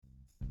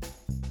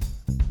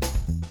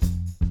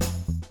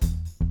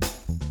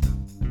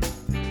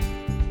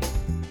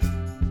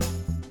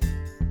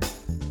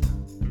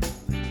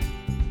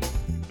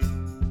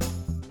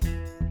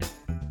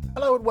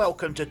Hello and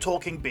welcome to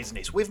Talking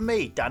Business with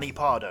me, Danny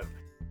Pardo.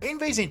 In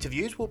these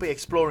interviews, we'll be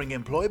exploring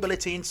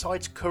employability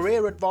insights,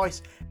 career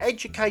advice,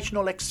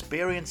 educational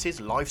experiences,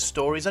 life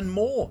stories, and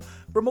more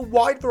from a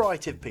wide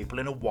variety of people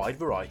in a wide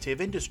variety of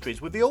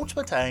industries, with the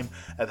ultimate aim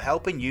of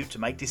helping you to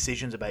make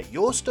decisions about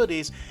your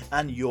studies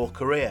and your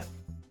career.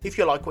 If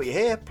you like what you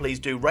hear, please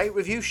do rate,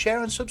 review,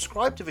 share, and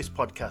subscribe to this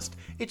podcast.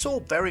 It's all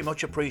very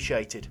much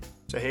appreciated.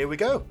 So here we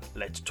go.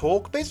 Let's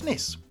talk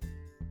business.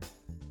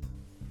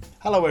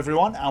 Hello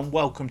everyone and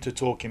welcome to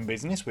Talking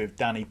Business with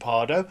Danny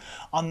Pardo.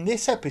 On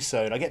this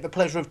episode I get the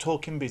pleasure of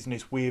talking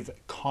business with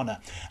Connor,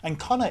 and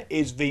Connor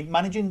is the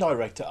Managing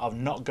Director of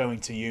Not Going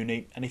to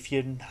Uni. And if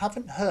you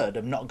haven't heard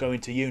of Not Going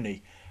to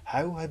Uni,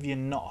 how have you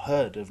not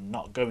heard of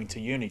Not Going to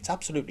Uni? It's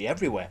absolutely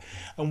everywhere.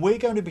 And we're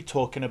going to be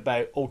talking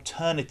about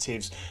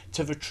alternatives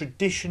to the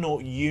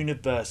traditional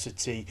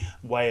university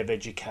way of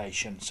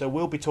education. So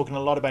we'll be talking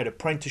a lot about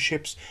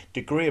apprenticeships,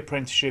 degree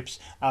apprenticeships,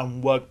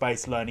 and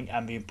work-based learning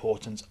and the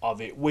importance of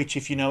it, which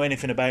if you know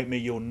anything about me,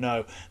 you'll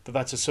know that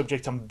that's a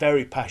subject I'm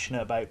very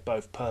passionate about,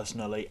 both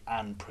personally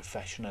and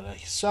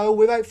professionally. So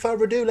without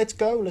further ado, let's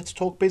go. Let's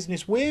talk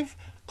business with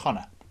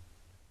Connor.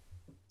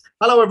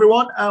 Hello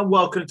everyone and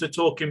welcome to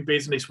Talking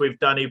Business with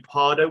Danny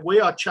Pardo.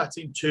 We are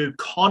chatting to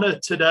Connor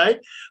today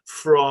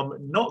from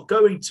Not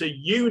Going to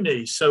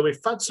Uni. So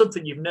if that's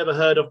something you've never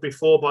heard of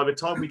before, by the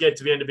time we get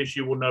to the end of this,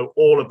 you will know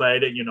all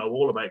about it. You know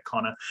all about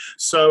Connor.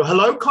 So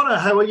hello Connor,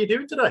 how are you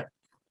doing today?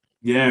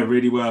 Yeah,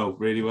 really well.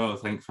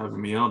 Thanks for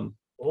having me on.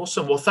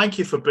 Awesome. Well, thank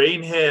you for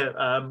being here.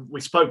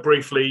 We spoke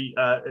briefly,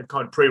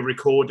 kind of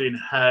pre-recording,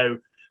 how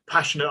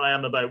passionate I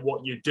am about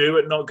what you do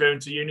at Not Going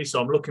to Uni. So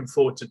I'm looking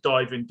forward to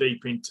diving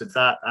deep into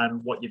that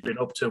and what you've been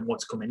up to and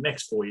what's coming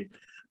next for you.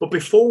 But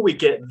before we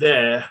get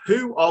there,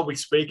 who are we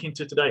speaking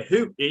to today?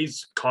 Who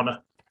is Connor?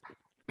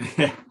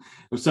 Yeah.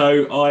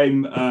 So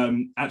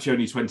I'm actually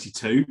only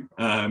 22,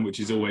 which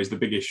is always the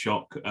biggest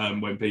shock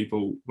when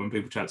people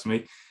chat to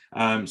me.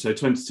 So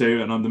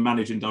 22, and I'm the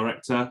managing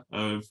director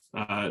of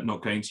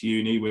Not Going to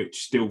Uni,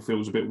 which still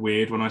feels a bit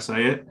weird when I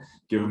say it,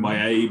 given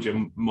my age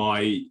and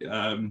my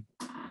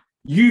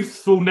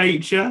youthful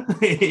nature.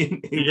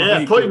 Putting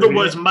the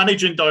words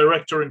managing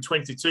director and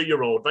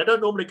 22-year-old, they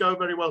don't normally go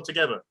very well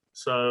together.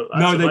 So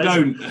no, they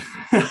amazing.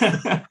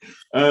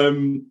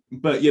 don't.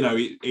 But you know,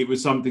 it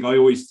was something I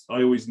always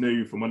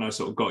knew from when I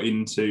sort of got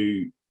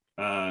into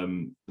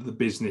the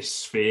business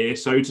sphere,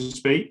 so to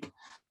speak,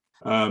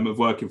 of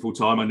working full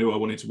time. I knew I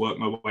wanted to work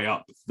my way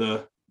up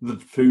the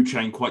food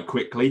chain quite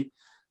quickly.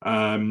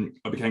 I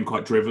became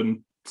quite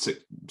driven.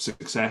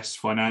 Success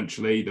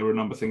financially, there were a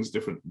number of things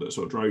different that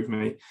sort of drove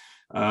me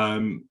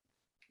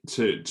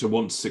to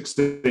want to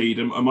succeed,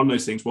 and one of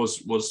those things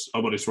was I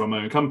wanted to run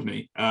my own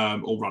company,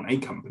 or run a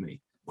company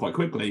quite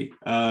quickly.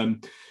 That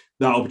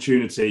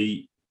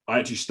opportunity, I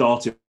actually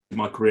started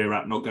my career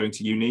at Not Going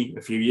to Uni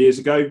a few years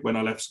ago. When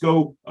I left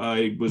school,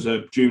 I was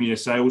a junior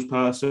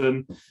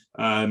salesperson,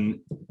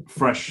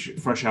 fresh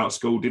out of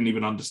school, didn't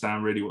even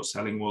understand really what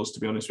selling was, to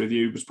be honest with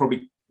you. It was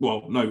probably,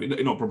 well, no,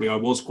 not probably, I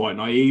was quite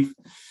naive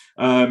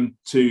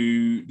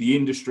to the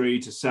industry,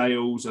 to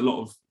sales. A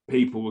lot of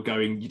people were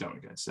going, you don't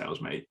want to go into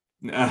sales, mate.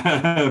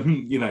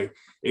 You know,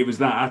 it was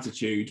that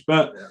attitude.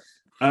 But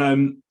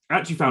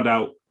actually found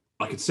out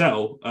I could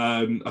sell.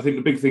 I think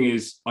the big thing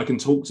is I can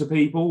talk to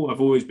people. I've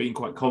always been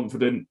quite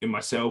confident in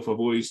myself. I've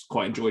always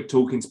quite enjoyed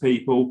talking to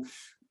people.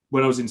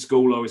 When I was in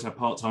school, I always had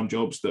part-time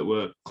jobs that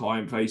were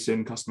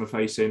client-facing,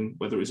 customer-facing,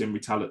 whether it was in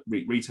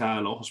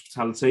retail or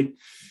hospitality.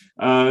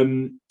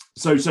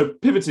 So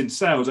pivoting to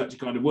sales actually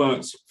kind of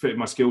worked, fitted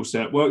my skill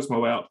set, worked my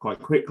way up quite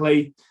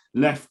quickly,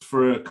 left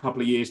for a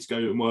couple of years to go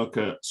and work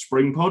at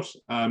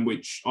SpringPod,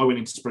 which I went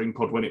into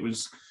SpringPod when it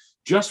was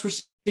just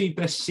received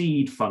their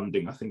seed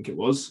funding, I think it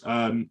was.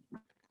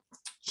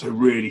 So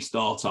really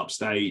startup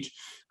stage.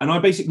 And I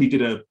basically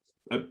did an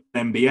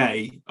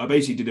MBA. I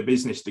basically did a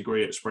business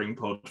degree at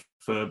SpringPod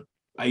for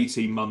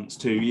 18 months,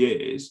 2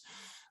 years.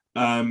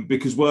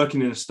 Because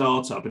working in a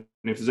startup, and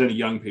if there's any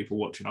young people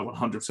watching, I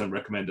 100%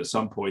 recommend at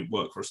some point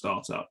work for a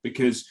startup,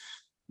 because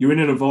you're in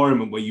an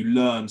environment where you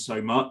learn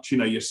so much. You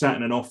know, you're sat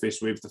in an office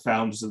with the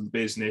founders of the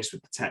business,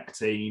 with the tech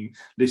team,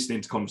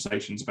 listening to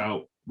conversations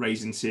about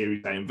raising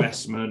Series A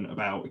investment,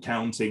 about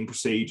accounting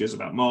procedures,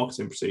 about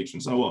marketing procedures,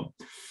 and so on.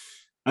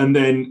 And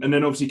then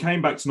obviously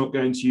came back to Not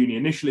Going to Uni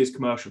initially as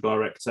commercial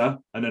director,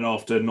 and then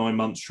after 9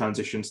 months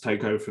transition to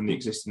take over from the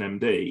existing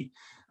MD.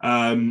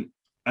 And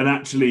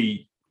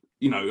actually,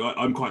 you know,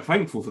 I'm quite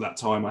thankful for that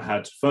time I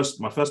had.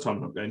 My first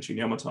time Not Going to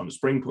Uni, my time at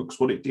SpringPod, because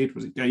what it did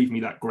was it gave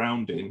me that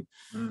grounding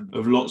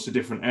of lots of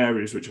different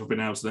areas, which I've been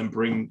able to then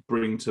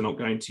bring to Not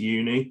Going to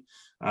Uni,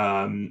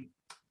 and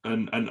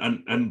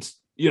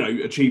you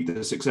know, achieve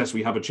the success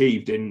we have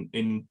achieved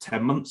in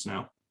 10 months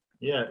now.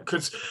 Yeah,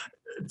 because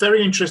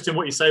very interesting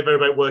what you say there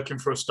about working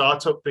for a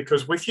startup,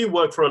 because if you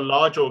work for a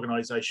large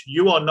organization,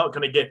 you are not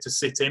going to get to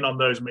sit in on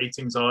those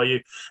meetings, are you?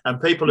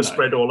 And people are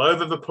spread all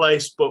over the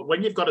place. But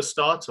when you've got a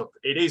startup,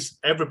 it is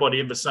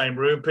everybody in the same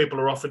room. People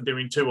are often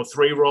doing 2 or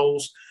 3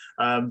 roles.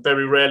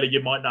 Very rarely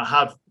you might not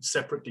have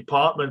separate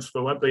departments.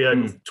 There won't be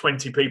a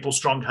 20 people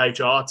strong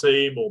HR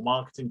team or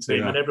marketing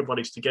team, and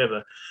everybody's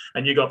together,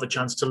 and you got the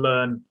chance to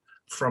learn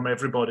from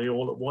everybody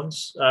all at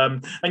once.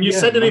 And you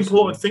said an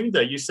important thing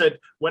there. You said,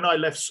 when I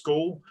left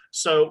school,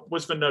 so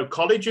was there no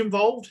college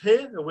involved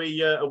here?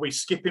 Are we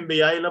skipping the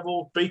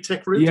A-level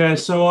BTEC route? Yeah,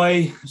 so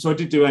I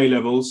did do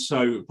A-levels,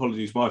 so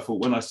apologies, my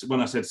fault. When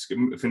I said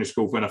finish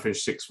school, when I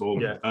finished sixth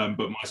form,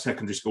 but my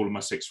secondary school and my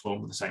sixth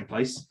form were the same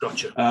place.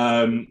 Gotcha.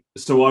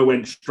 So I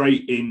went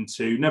straight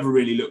into, never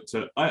really looked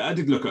at, I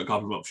did look at a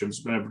couple of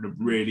options, but never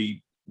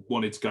really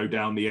wanted to go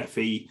down the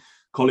FE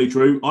college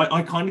route.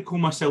 I kind of call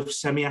myself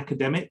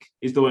semi-academic,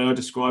 is the way I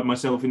describe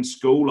myself in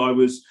school.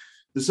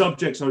 The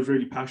subjects I was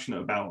really passionate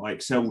about, I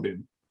excelled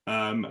in.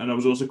 And I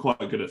was also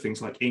quite good at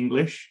things like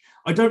English.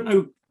 I don't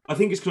know, I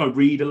think it's because I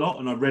read a lot,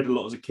 and I read a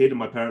lot as a kid, and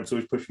my parents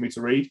always pushed me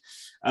to read.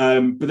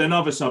 But then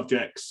other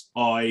subjects,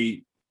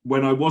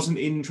 when I wasn't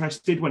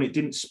interested, when it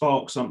didn't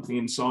spark something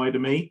inside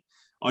of me,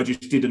 I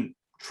just didn't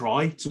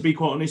try, to be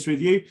quite honest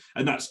with you.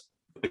 And that's,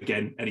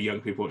 again, any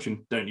young people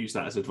watching, don't use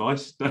that as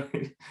advice.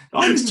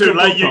 It's too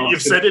late.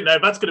 You've said it now.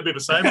 That's going to be the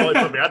same like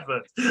from the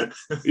advert.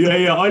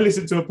 Yeah. I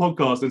listened to a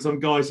podcast, and some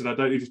guy said I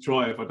don't need to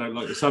try if I don't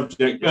like the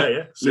subject.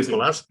 But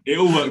simple as. It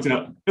all worked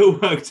out. It all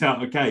worked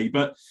out okay.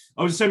 But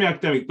I was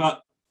semi-academic,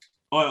 but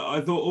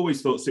I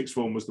always thought sixth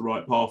form was the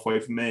right pathway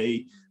for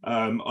me.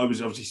 I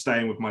was obviously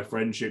staying with my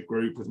friendship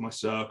group, with my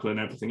circle and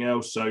everything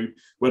else. So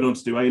went on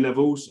to do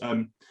A-levels.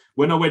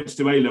 When I went to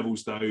do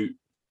A-levels, though,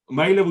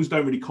 my A-levels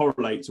don't really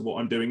correlate to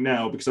what I'm doing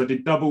now, because I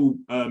did double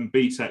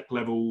BTEC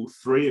level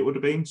 3, it would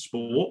have been,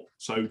 sport.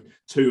 So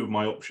 2 of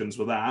my options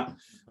were that.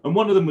 And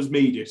one of them was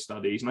media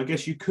studies. And I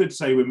guess you could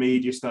say with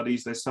media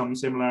studies, there's some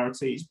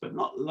similarities, but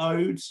not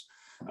loads.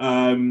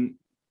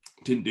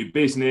 Didn't do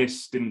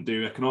business, didn't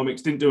do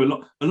economics, didn't do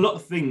a lot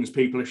of things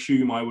people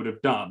assume I would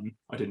have done.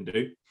 I didn't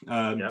do,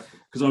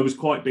 because I was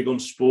quite big on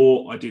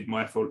sport. I did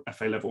my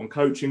FA level 1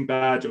 coaching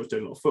badge. I was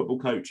doing a lot of football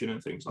coaching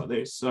and things like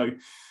this. So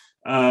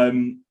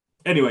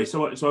anyway,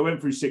 so I went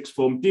through sixth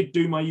form, did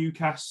do my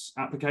UCAS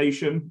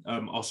application.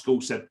 Our school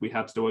said we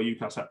had to do our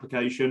UCAS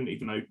application,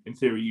 even though in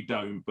theory you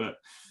don't. But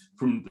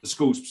from the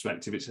school's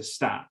perspective, it's a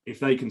stat. If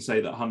they can say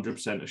that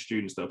 100% of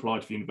students that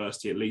applied for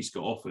university at least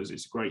got offers,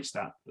 it's a great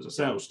stat as a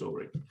sales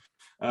story.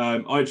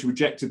 I actually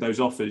rejected those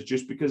offers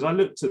just because I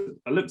looked at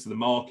the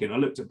market, and I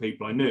looked at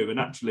people I knew, and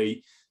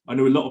actually I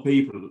knew a lot of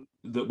people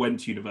that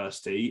went to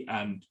university,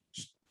 and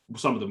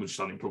some of them were just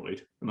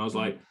unemployed. And I was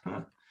like,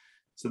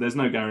 so there's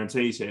no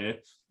guarantees here.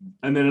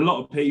 And then a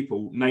lot of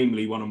people,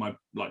 namely one of my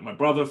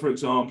brother, for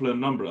example, and a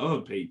number of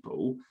other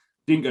people,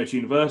 didn't go to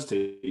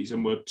universities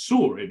and were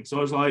soaring. So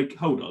I was like,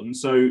 hold on.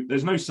 So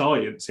there's no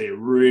science here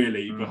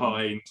really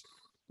behind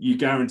you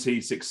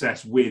guaranteed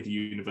success with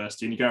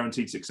university and you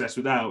guaranteed success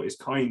without. Is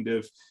kind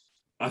of,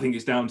 I think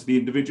it's down to the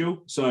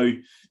individual. So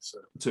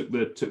took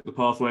the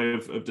pathway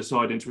of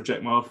deciding to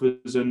reject my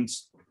offers and,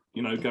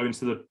 go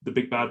into the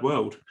big bad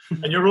world.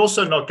 And you're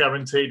also not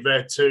guaranteed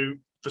there to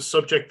the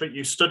subject that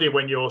you study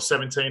when you're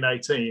 17,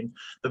 18,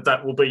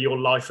 that will be your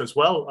life as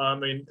well. I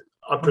mean,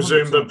 I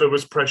presume 100%. That there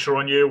was pressure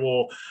on you,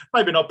 or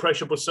maybe not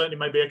pressure, but certainly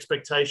maybe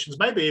expectations,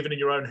 maybe even in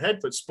your own head,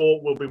 that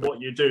sport will be what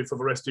you do for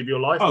the rest of your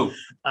life. Oh,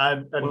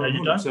 and now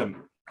you don't.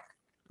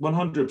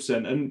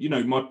 100%.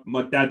 And,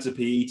 my dad's a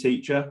PE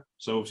teacher,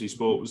 so obviously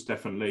sport was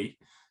definitely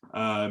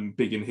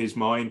big in his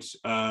mind.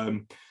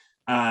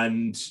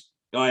 And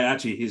a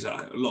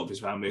lot of his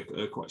family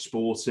are quite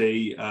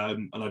sporty,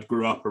 and I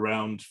grew up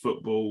around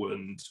football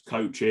and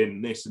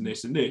coaching, this and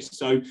this and this.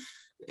 So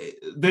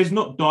there's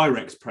not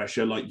direct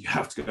pressure like you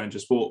have to go into a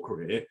sport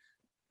career,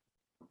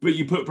 but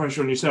you put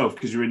pressure on yourself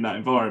because you're in that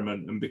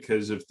environment and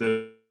because of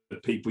the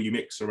people you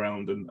mix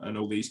around and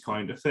all these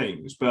kind of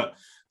things. But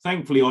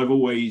thankfully, I've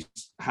always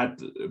had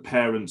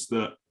parents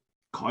that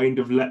kind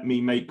of let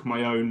me make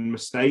my own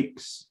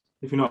mistakes,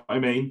 if you know what I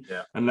mean,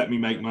 and let me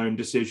make my own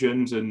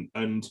decisions,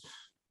 and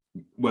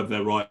whether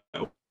they're right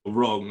or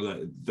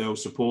wrong, they'll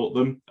support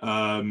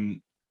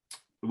them.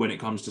 When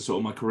it comes to sort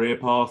of my career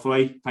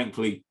pathway,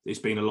 thankfully, it's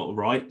been a lot of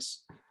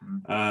rights.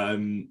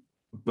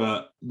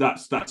 But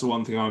that's the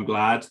one thing I'm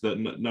glad that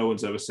no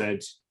one's ever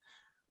said,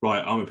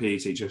 right, I'm a PE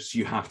teacher, so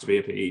you have to be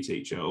a PE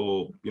teacher.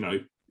 Or,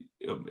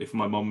 if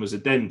my mom was a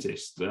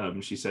dentist,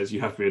 she says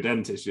you have to be a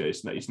dentist.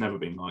 It's never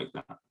been like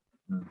that.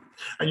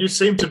 And you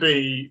seem to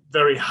be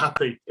very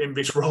happy in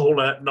this role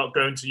at not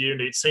going to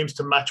uni. It seems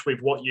to match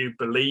with what you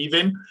believe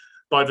in,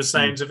 by the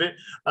sounds of it.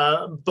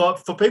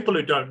 But for people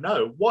who don't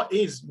know, what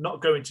is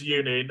not going to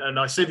uni? And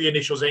I see the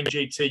initials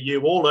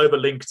NGTU all over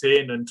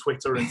LinkedIn and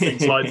Twitter and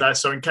things like that.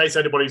 So in case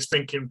anybody's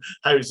thinking,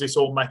 how is this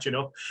all matching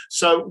up?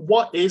 So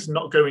what is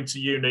not going to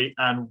uni,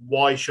 and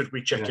why should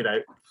we check it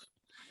out?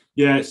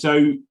 Yeah,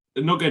 so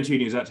not going to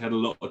uni has actually had a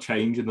lot of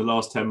change in the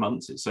last 10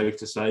 months, it's safe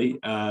to say.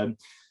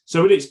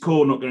 So at its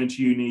core, Not Going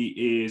to Uni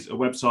is a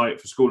website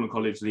for school and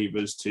college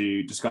leavers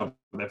to discover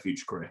their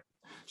future career.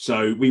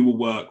 So we will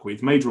work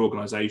with major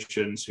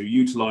organisations who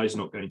utilise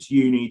Not Going to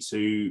Uni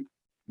to,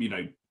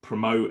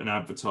 promote and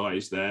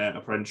advertise their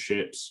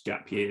apprenticeships,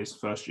 gap years,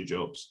 first year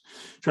jobs,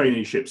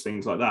 traineeships,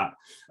 things like that.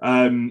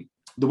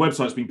 The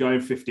website's been going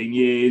 15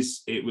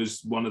 years. It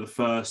was one of the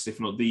first, if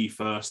not the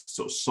first,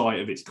 sort of site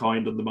of its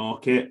kind on the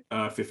market.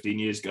 15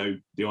 years ago,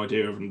 the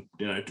idea of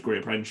a degree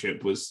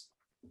apprenticeship was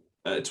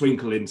a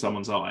twinkle in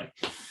someone's eye.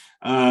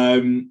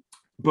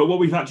 But what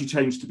we've actually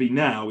changed to be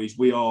now is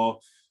we are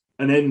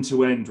an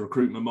end-to-end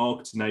recruitment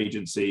marketing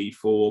agency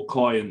for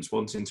clients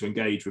wanting to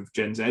engage with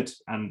Gen Z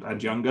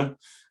and younger.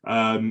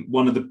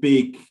 One of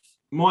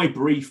my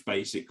brief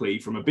basically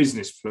from a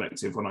business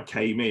perspective when I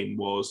came in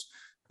was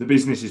the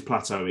business is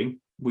plateauing.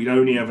 We'd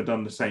only ever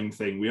done the same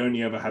thing. We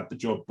only ever had the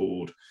job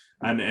board.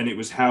 And it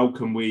was how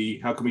can we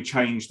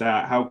change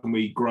that? How can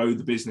we grow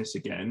the business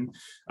again?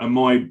 And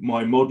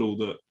my model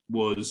that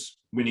was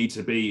we need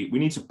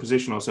to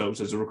position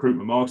ourselves as a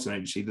recruitment marketing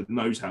agency that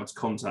knows how to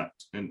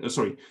contact and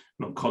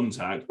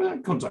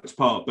contact's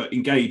part, but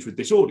engage with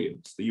this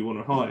audience that you want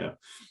to hire.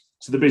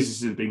 So the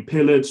businesses have been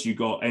pillared. You've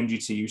got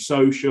NGTU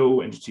Social,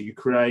 NGTU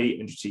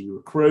Create, NGTU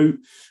Recruit.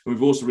 And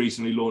we've also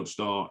recently launched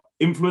our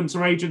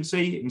influencer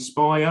agency,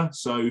 Inspire.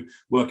 So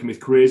working with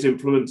careers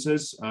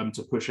influencers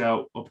to push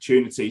out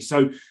opportunities.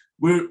 So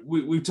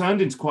we've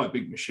turned into quite a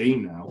big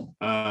machine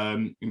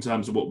now in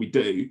terms of what we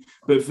do.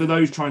 But for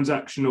those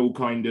transactional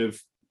kind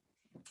of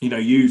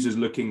users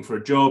looking for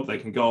a job, they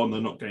can go on the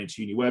Not Going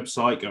to Uni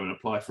website, go and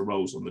apply for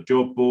roles on the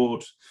job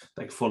board.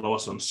 They can follow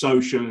us on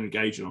social and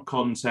engage in our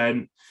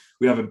content.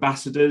 We have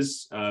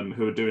ambassadors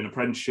who are doing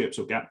apprenticeships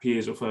or gap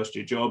years or first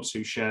year jobs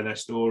who share their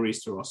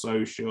stories through our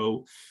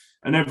social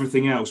and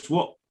everything else.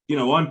 What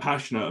I'm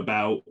passionate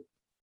about,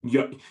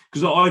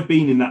 because I've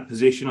been in that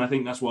position. I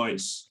think that's why it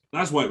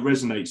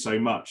resonates so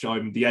much.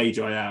 I'm the age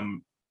I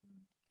am.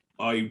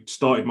 I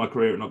started my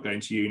career at Not Going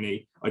to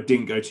Uni. I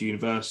didn't go to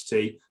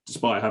university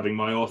despite having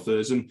my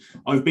offers. And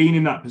I've been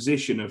in that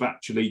position of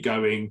actually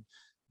going,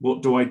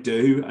 what do I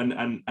do?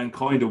 And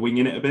kind of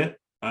winging it a bit.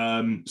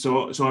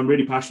 So I'm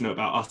really passionate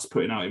about us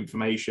putting out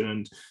information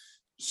and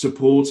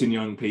supporting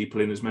young people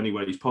in as many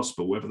ways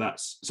possible, whether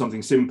that's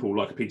something simple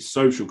like a piece of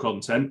social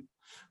content,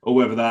 or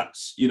whether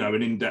that's,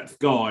 an in-depth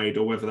guide,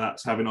 or whether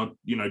that's having our,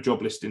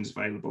 job listings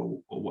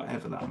available, or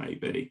whatever that may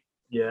be.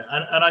 Yeah,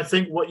 and I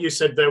think what you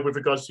said there with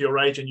regards to your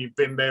age, and you've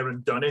been there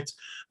and done it,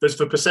 there's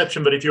the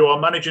perception that if you are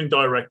managing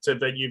director,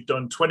 that you've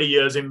done 20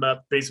 years in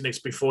that business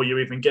before you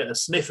even get a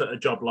sniff at a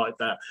job like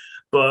that.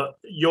 But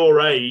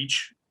your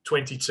age,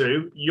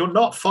 22, you're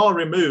not far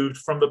removed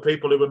from the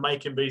people who are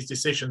making these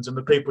decisions and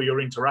the people you're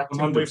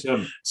interacting 100%.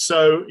 with.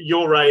 So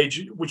your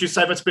age, would you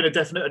say that's been a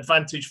definite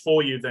advantage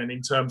for you then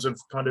in terms of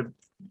kind of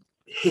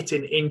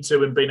hitting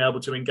into and being able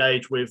to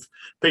engage with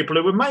people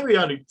who were maybe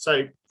only,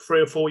 say,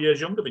 3 or 4 years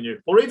younger than you,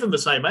 or even the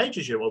same age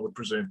as you, I would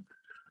presume?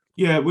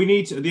 Yeah, we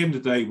need to, at the end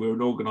of the day, we're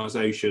an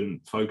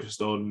organisation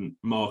focused on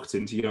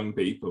marketing to young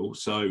people.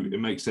 So it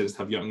makes sense to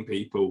have young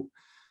people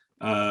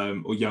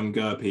or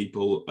younger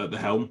people at the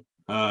helm.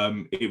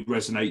 It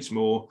resonates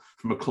more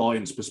from a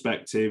client's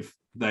perspective.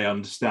 They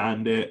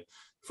understand it.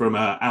 From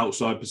an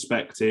outside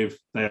perspective,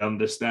 they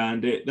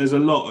understand it. There's a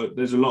lot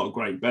of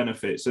great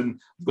benefits, and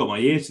I've got my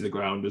ear to the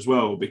ground as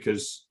well,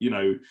 because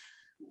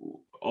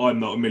I'm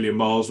not a million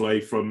miles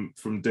away from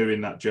doing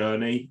that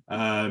journey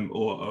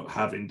or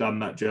having done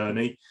that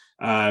journey.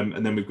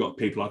 And then we've got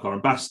people like our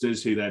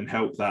ambassadors who then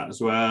help that as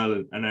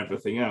well, and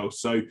everything else.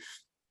 So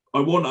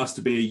I want us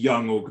to be a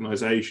young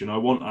organisation. I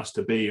want us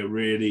to be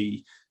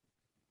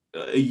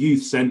a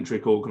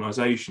youth-centric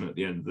organisation at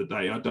the end of the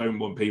day. I don't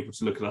want people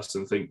to look at us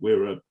and think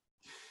we're a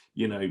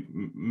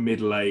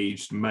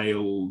middle-aged,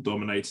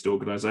 male-dominated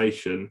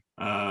organisation.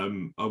 I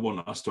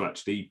want us to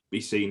actually be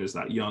seen as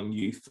that young,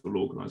 youthful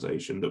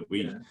organisation that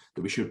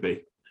we should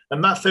be.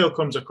 And that feel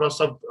comes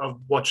across. I've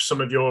watched some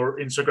of your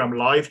Instagram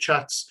live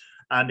chats,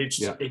 and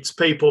it's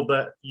people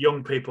that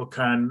young people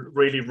can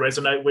really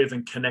resonate with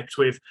and connect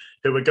with,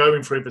 who are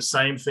going through the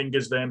same thing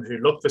as them, who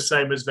look the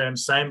same as them,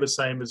 the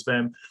same as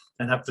them,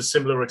 and have the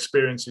similar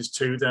experiences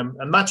to them.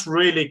 And that's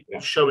really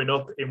showing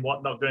up in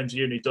what Not Going to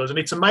Uni does. And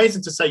it's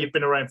amazing to say you've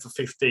been around for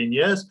 15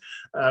 years,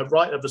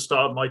 right at the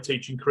start of my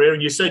teaching career.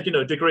 And you said,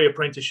 degree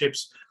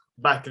apprenticeships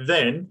back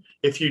then,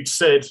 if you'd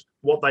said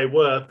what they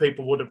were,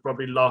 people would have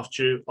probably laughed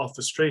you off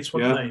the streets,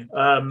 wouldn't they?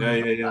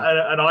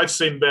 And I've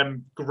seen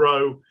them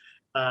grow,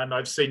 and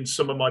I've seen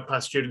some of my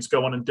past students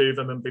go on and do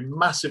them and be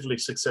massively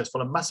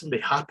successful and massively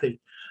happy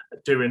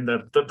doing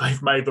them, that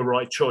they've made the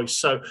right choice.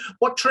 So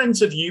what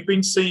trends have you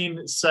been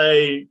seeing,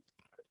 say,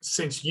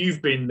 since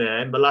you've been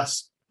there in the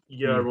last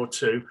year or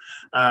two?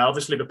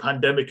 Obviously, the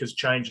pandemic has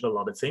changed a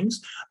lot of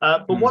things.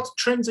 But what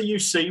trends are you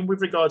seeing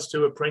with regards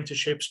to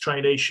apprenticeships,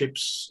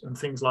 traineeships, and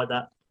things like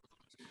that?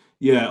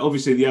 Yeah,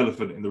 obviously the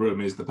elephant in the room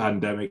is the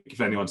pandemic.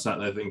 If anyone sat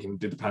there thinking,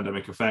 did the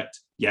pandemic affect?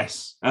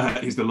 Yes,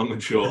 is the long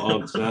and short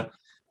answer.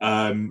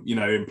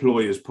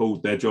 Employers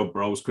pulled their job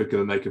roles quicker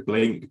than they could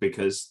blink,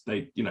 because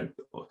the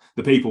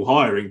people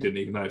hiring didn't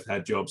even know if they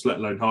had jobs, let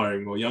alone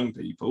hiring more young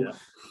people.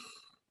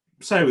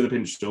 say with a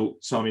pinch of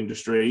salt, some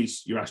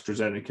industries, your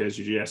AstraZenecas,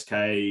 your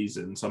GSKs,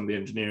 and some of the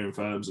engineering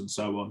firms and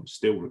so on,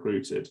 still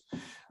recruited.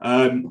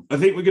 I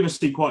think we're going to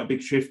see quite a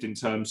big shift in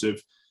terms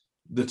of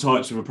the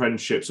types of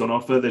apprenticeships on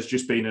offer. There's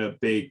just been a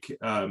big,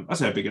 I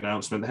say a big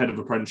announcement. The head of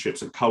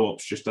apprenticeships at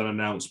Co-op's just done an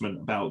announcement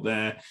about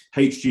their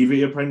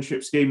HGV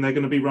apprenticeship scheme they're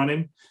going to be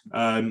running.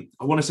 I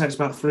want to say it's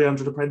about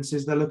 300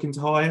 apprentices they're looking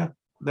to hire,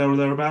 there or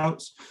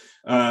thereabouts,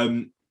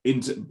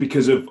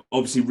 because of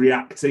obviously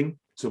reacting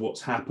to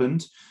what's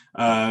happened.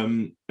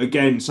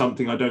 Again,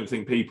 something I don't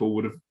think people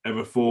would have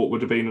ever thought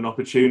would have been an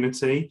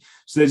opportunity.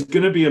 So there's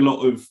going to be a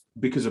lot of,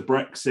 because of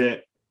Brexit,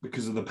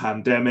 because of the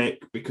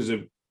pandemic, because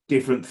of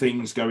different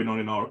things going on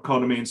in our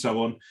economy and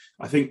so on,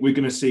 I think we're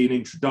going to see an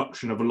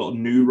introduction of a lot of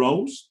new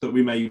roles that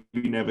we maybe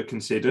never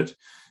considered.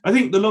 I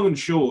think the long and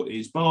short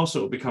is, bar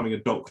sort of becoming a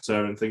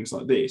doctor and things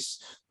like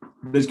this,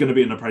 there's going to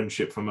be an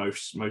apprenticeship for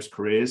most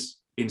careers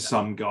in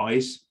some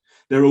guys.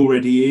 There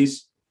already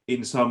is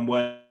in some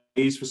ways.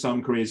 For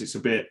some careers, it's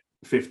a bit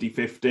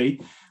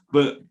 50-50.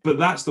 But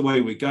that's the way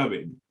we're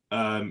going,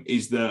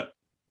 is that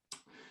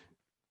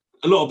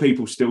a lot of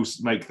people still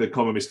make the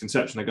common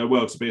misconception. They go,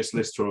 well, to be a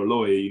solicitor or a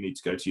lawyer, you need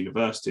to go to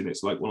university. And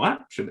it's like, well,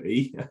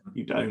 actually,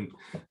 you don't,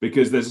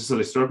 because there's a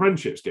solicitor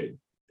apprenticeship scheme.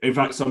 In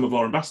fact, some of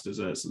our ambassadors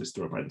are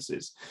solicitor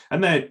apprentices,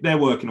 and they're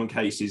working on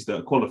cases that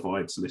a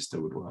qualified solicitor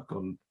would work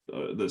on,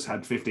 that's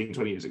had 15,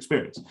 20 years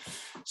experience.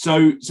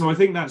 So I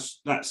think that's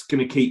going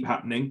to keep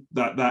happening,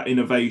 that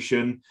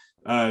innovation.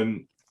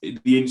 The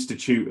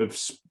Institute of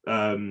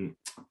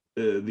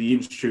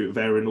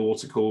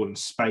Aeronautical and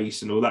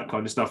Space and all that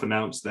kind of stuff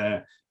announced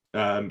their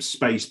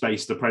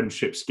space-based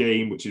apprenticeship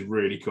scheme, which is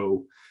really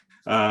cool.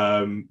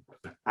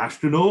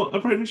 Astronaut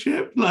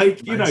apprenticeship,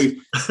 like, you know,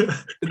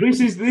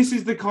 this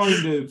is the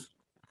kind of,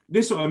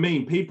 this is what I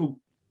mean. People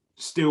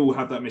still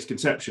have that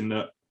misconception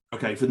that,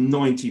 okay, for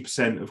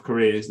 90% of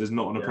careers, there's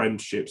not an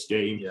apprenticeship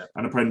scheme,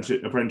 and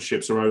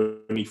apprenticeships are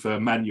only for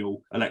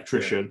manual,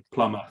 electrician,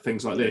 plumber,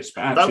 things like this.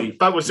 But actually,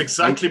 that was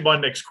exactly my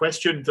next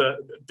question.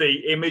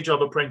 The image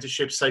of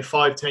apprenticeships, say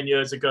 5-10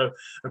 years ago,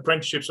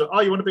 apprenticeships are,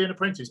 oh, you want to be an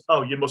apprentice?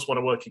 Oh, you must want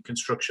to work in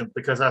construction,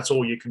 because that's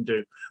all you can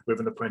do with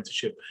an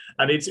apprenticeship.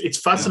 And it's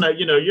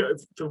fascinating, you know,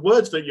 the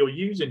words that you're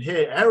using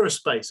here,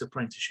 aerospace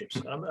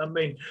apprenticeships. I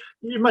mean,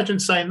 you imagine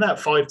saying that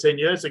 5-10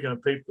 years ago,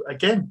 people,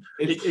 again,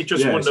 it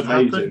just wouldn't have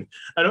happened.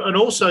 And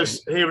also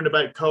hearing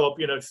about Co-op,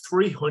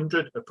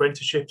 300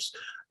 apprenticeships.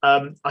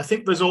 I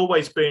think there's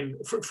always been,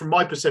 from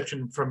my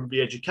perception from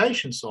the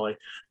education side,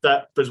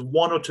 that there's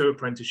 1 or 2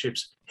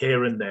 apprenticeships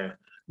here and there,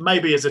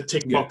 maybe as a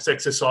tick box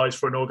exercise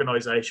for an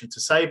organization to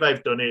say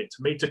they've done it,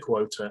 to meet a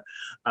quota.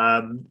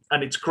 And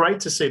it's great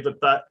to see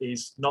that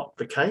is not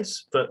the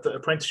case, that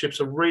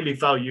apprenticeships are a really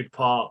valued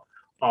part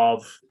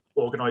of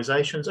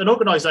organizations and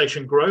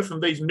organization growth,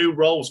 and these new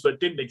roles that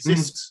didn't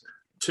exist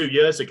 2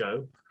 years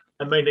ago,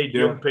 and they need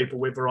young people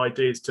with their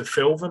ideas to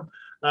fill them.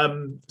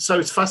 So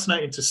it's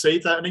fascinating to see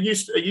that. And are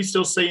you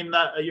still seeing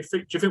that? Do you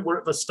think we're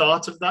at the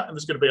start of that, and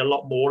there's going to be a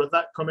lot more of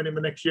that coming in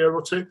the next year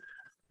or two?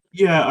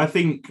 Yeah, I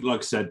think, like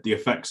I said, the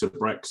effects of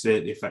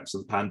Brexit, the effects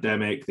of the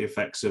pandemic, the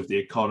effects of the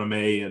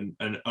economy,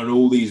 and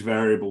all these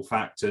variable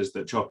factors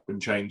that chop and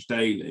change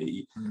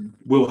daily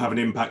will have an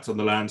impact on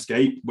the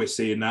landscape. We're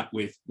seeing that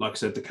with, like I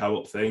said, the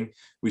Co-op thing.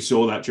 We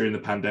saw that during the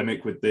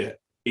pandemic with the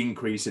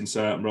increase in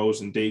certain roles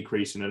and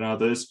decrease in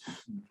others.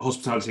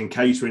 Hospitality and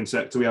catering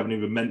sector, we haven't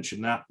even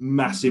mentioned that.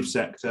 Massive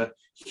sector,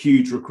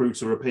 huge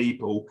recruiter of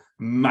people,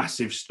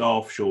 massive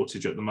staff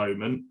shortage at the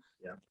moment.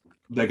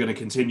 They're going to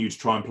continue to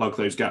try and plug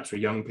those gaps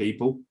with young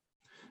people,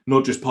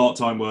 not just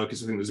part-time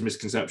workers. I think there's a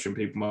misconception.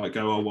 People might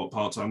go, oh, what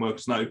part-time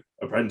workers? No,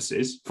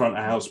 apprentices, front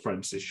of house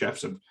apprentices,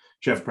 chef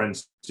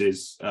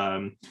apprentices,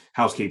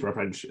 housekeeper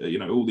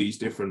apprentices, all these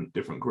different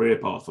career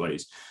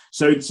pathways.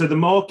 So the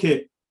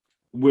market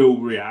will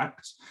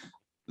react.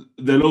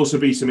 There'll also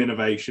be some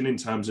innovation in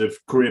terms of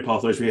career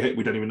pathways we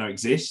don't even know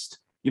exist.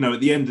 At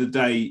the end of the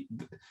day,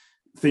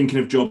 thinking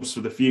of jobs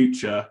for the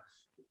future,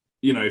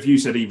 if you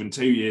said even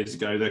 2 years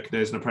ago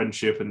there's an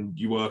apprenticeship and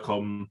you work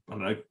on, I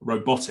don't know,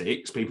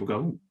 robotics, people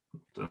go,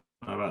 oh,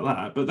 I don't know about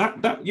that. But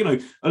that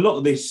a lot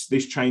of this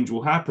change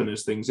will happen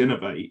as things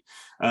innovate.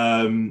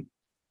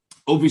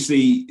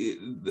 Obviously,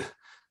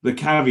 the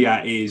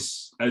caveat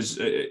is, as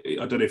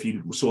I don't know if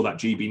you saw that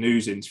GB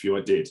News interview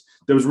I did,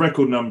 there was a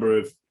record number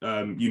of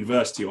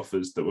university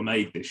offers that were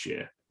made this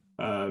year.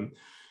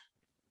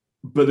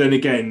 But then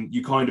again,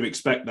 you kind of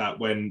expect that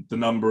when the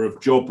number of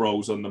job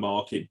roles on the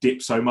market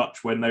dipped so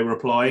much when they were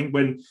applying.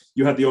 When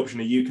you had the option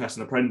of UCAS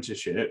and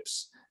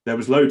apprenticeships, there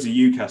was loads of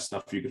UCAS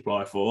stuff you could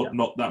apply for,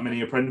 not that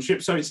many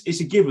apprenticeships. So it's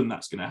a given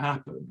that's going to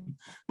happen.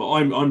 But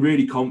I'm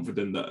really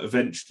confident that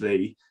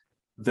eventually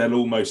they'll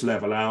almost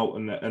level out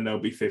and they'll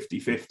be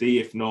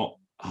 50-50, if not,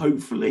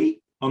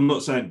 hopefully. I'm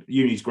not saying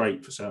uni's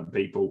great for certain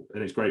people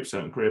and it's great for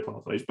certain career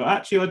pathways, but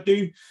actually I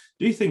do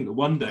think that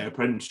one day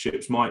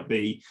apprenticeships might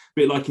be, a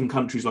bit like in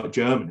countries like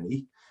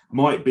Germany,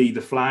 might be the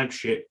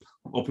flagship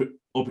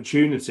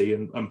opportunity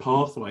and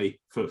pathway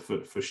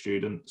for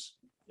students.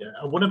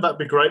 Yeah, and wouldn't that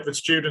be great that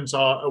students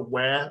are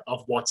aware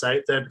of what's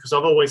out there? Because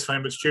I've always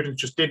found that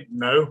students just didn't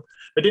know.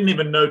 They didn't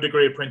even know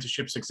degree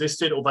apprenticeships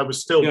existed, or they were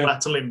still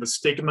battling the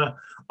stigma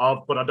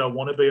of, but I don't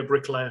want to be a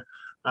bricklayer.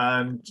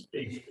 And,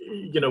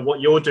 you know, what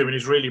you're doing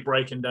is really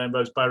breaking down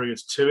those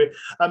barriers to it.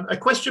 A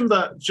question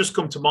that just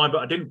come to mind,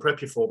 but I didn't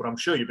prep you for, but I'm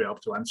sure you'll be able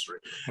to answer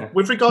it. Yeah.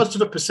 With regards to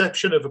the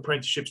perception of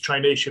apprenticeships,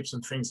 traineeships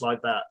and things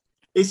like that,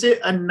 is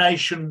it a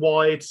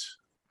nationwide...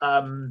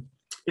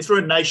 is there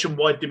a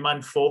nationwide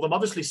demand for them?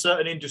 Obviously,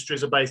 certain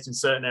industries are based in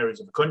certain areas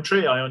of the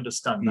country. I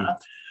understand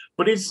that.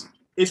 But is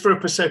there a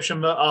perception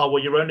that, well,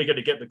 you're only going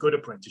to get the good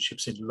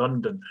apprenticeships in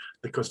London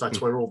because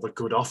that's where all the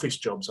good office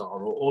jobs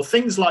are, or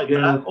things like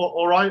that?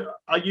 Or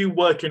are you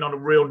working on a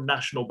real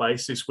national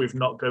basis with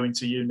not going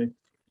to uni?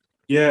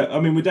 Yeah, I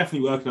mean, we're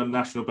definitely working on a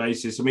national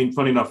basis. I mean,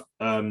 funny enough,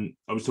 I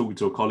was talking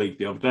to a colleague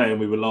the other day and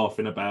we were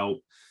laughing about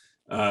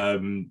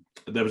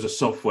there was a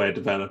software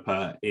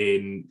developer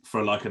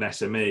for like an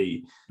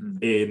SME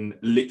in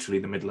literally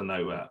the middle of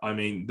nowhere. I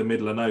mean, the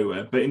middle of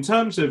nowhere. But in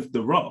terms of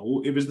the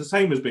role, it was the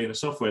same as being a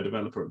software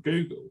developer at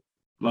Google.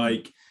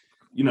 Like,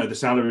 you know, the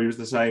salary was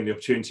the same, the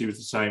opportunity was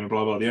the same, and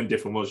blah, blah. The only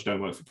difference was you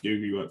don't work for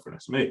Google, you work for an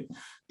SME.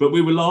 But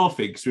we were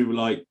laughing because we were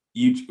like,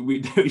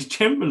 there's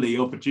generally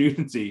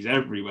opportunities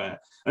everywhere.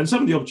 And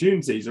some of the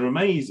opportunities are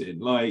amazing.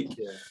 Like,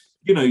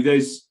 you know,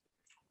 there's,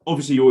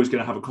 obviously, you're always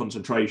going to have a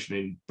concentration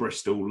in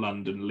Bristol,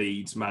 London,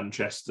 Leeds,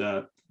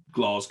 Manchester,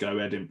 Glasgow,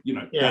 Edinburgh. You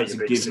know, that's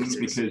a given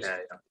because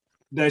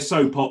they're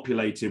so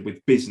populated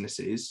with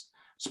businesses,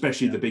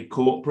 especially the big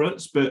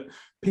corporates. But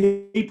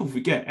people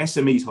forget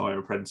SMEs hire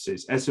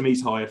apprentices.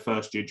 SMEs hire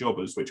first-year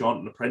jobbers, which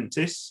aren't an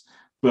apprentice,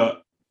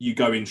 but you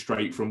go in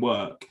straight from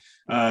work.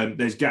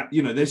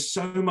 There's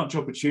so much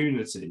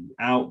opportunity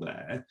out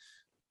there,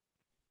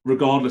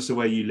 regardless of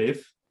where you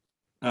live.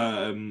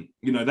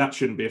 You know, that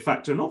shouldn't be a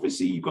factor. And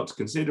obviously you've got to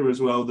consider as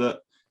well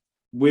that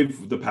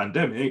with the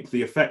pandemic,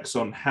 the effects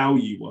on how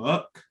you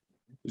work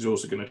is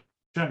also going to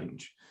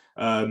change.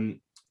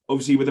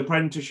 Obviously with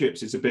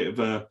apprenticeships, it's a bit of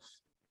a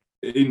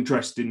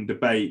interesting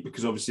debate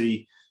because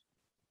obviously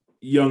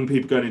young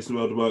people going into the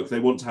world of work, they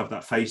want to have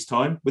that face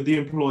time with the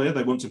employer.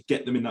 They want to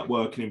get them in that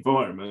working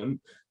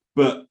environment,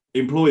 but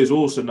employers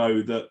also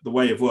know that the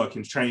way of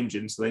working is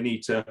changing, so they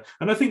need to,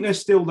 and I think there's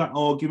still that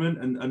argument,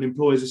 and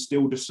employers are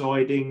still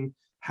deciding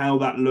how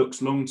that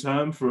looks long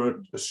term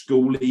for a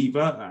school leaver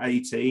at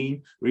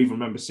 18 or even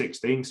remember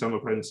 16. Some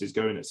apprentices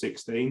going at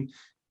 16.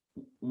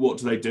 What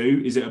do they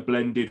do? Is it a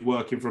blended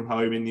working from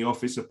home in the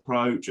office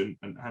approach, and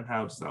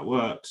how does that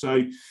work?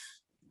 So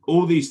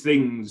all these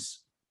things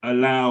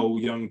allow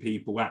young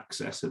people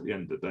access at the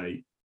end of the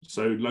day.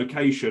 So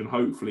location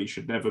hopefully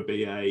should never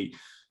be a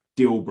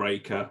deal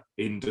breaker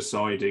in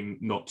deciding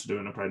not to do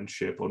an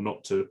apprenticeship or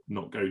not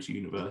go to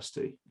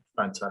university.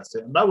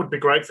 Fantastic. And that would be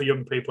great for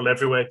young people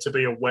everywhere to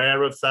be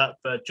aware of that.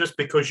 But just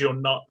because you're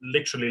not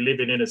literally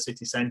living in a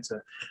city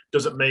centre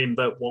doesn't mean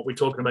that what we're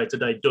talking about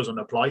today doesn't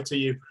apply to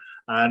you.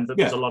 And that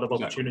there's a lot of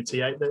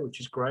opportunity out there,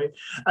 which is great.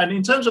 And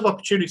in terms of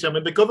opportunity, I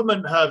mean, the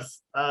government have,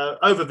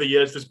 over the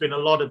years, there's been a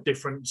lot of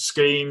different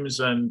schemes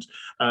and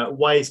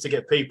ways to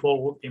get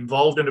people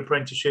involved in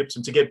apprenticeships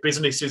and to get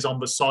businesses on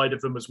the side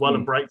of them as well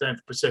and break down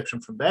the perception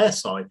from their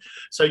side.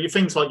 So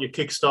things like your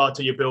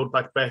Kickstarter, your Build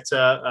Back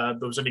Better,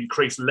 there was an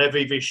increased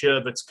levy this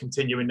year that's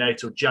continuing now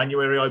till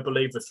January, I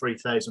believe, the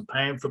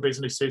 £3,000 for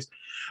businesses.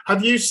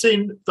 Have you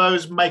seen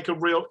those make a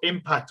real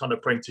impact on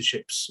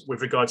apprenticeships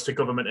with regards to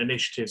government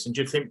initiatives? And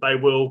do you think they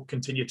will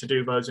continue to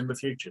do those in the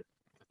future?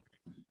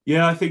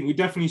 Yeah, I think we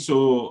definitely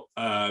saw,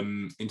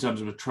 in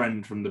terms of a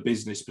trend from the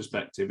business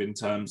perspective, in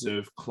terms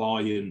of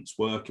clients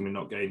working with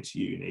not going to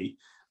uni,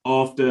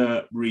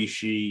 after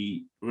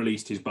Rishi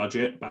released his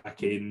budget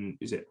back in,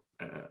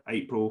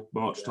 April,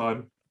 March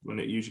time, when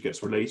it usually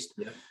gets released,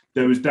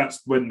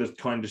 that's when the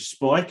kind of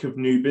spike of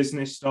new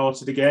business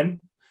started again.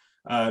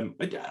 I'm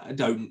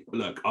assuming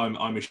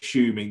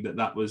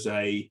that was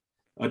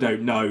I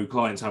don't know,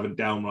 clients haven't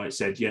downright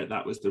said yet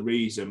that was the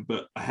reason,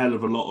 but a hell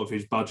of a lot of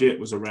his budget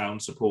was around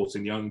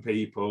supporting young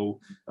people,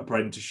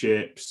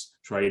 apprenticeships,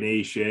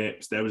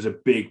 traineeships. There was a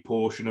big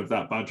portion of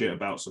that budget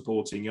about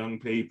supporting young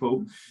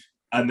people.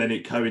 And then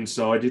it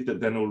coincided that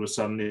then all of a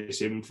sudden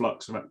this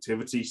influx of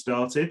activity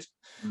started.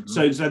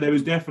 So there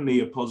was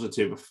definitely a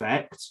positive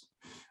effect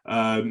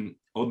on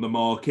the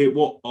market.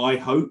 What I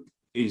hope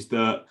is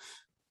that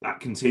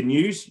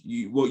continues.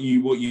 What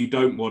you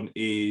don't want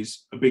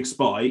is a big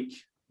spike.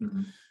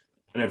 And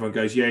everyone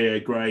goes, yeah,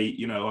 great.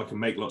 You know, I can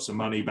make lots of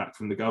money back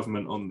from the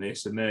government on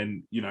this. And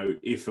then, you know,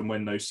 if and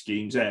when those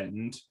schemes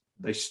end,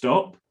 they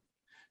stop.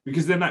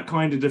 Because then that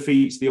kind of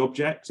defeats the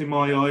object in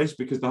my eyes,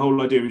 because the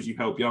whole idea is you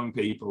help young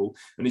people.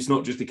 And it's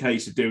not just a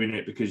case of doing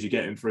it because you're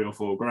getting 3 or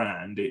 4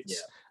 grand. It's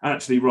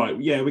actually, right,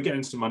 yeah, we're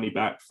getting some money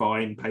back,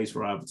 fine, pays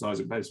for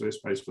advertising, pays for this,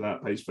 pays for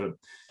that, pays for,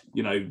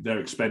 you know, their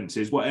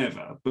expenses,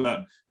 whatever,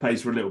 but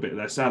pays for a little bit of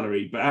their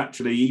salary. But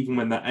actually, even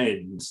when that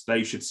ends,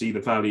 they should see the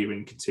value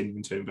in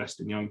continuing to invest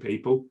in young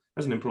people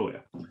as an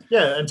employer.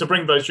 Yeah, and to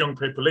bring those young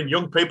people in.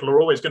 Young people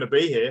are always going to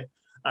be here.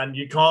 And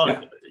you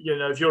can't,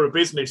 if you're a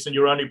business and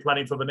you're only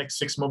planning for the next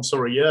 6 months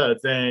or a year,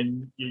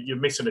 then you're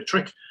missing a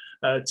trick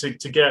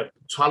to get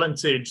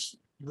talented,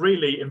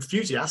 really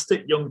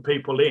enthusiastic young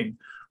people in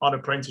on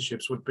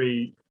apprenticeships would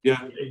be,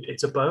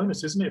 it's a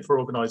bonus, isn't it, for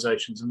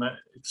organisations? And that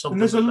it's something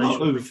that they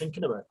should be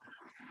thinking about.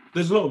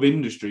 There's a lot of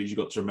industries you've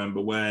got to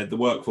remember where the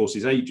workforce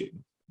is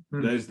aging.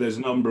 There's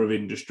a number of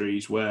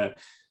industries where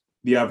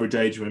the average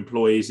age of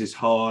employees is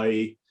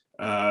high.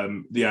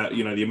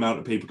 The amount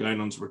of people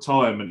going on to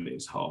retirement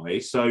is high.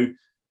 So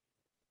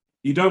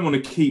you don't want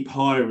to keep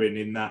hiring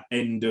in that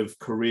end of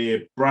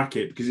career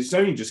bracket, because it's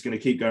only just going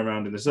to keep going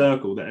around in a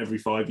circle that every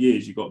 5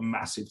 years you've got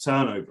massive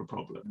turnover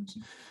problems.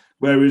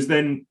 Whereas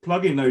then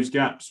plugging those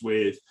gaps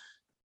with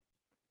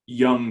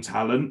young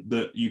talent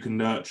that you can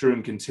nurture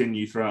and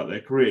continue throughout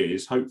their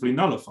careers hopefully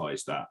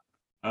nullifies that.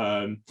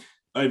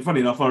 And funny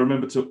enough, I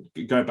remember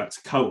going back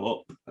to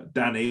Co-op,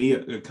 Danny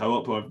at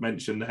Co-op, who I've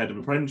mentioned, the head of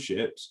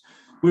apprenticeships,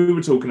 we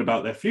were talking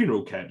about their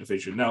funeral care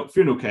division. Now,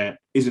 funeral care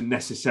isn't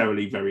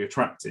necessarily very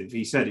attractive.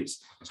 He said it's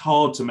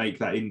hard to make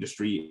that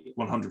industry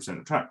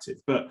 100% attractive,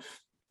 but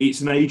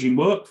it's an aging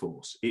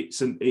workforce.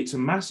 It's a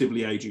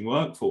massively aging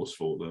workforce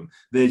for them.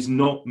 There's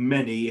not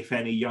many, if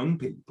any, young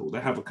people.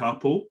 They have a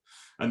couple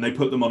and they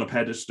put them on a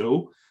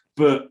pedestal,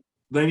 but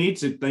they need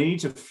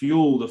to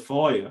fuel the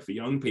fire for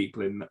young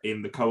people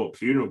in the Co-op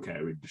funeral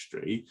care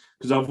industry,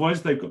 because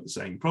otherwise they've got the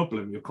same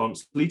problem. You're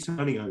constantly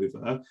turning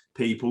over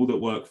people that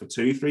work for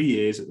 2-3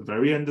 years at the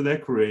very end of their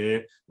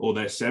career, or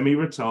they're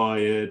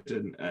semi-retired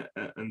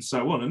and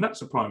so on. And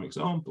that's a prime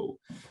example.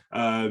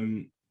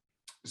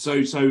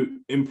 So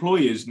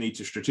employers need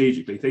to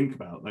strategically think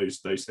about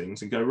those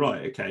things and go,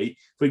 right, okay, if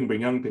we can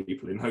bring young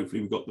people in,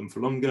 hopefully we've got them for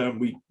longer, and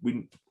we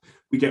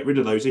get rid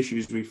of those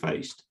issues we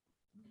faced.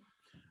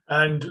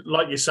 And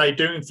like you say,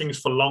 doing things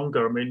for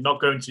longer. I mean, not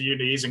going to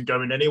uni isn't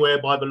going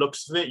anywhere by the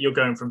looks of it. You're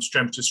going from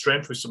strength to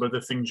strength with some of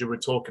the things you were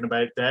talking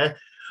about there.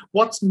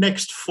 What's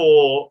next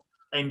for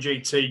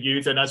NGT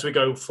Youth? And as we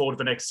go forward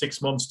the next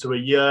 6 months to a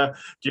year,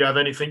 do you have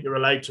anything you're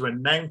allowed to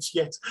announce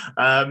yet?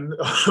 Or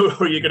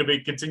are you going to be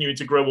continuing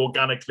to grow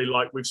organically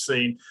like we've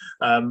seen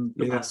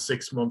the past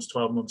 6 months,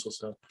 12 months or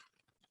so?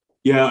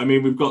 Yeah, I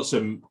mean, we've got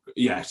some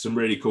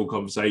really cool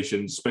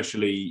conversations,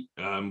 especially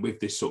with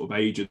this sort of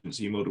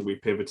agency model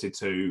we've pivoted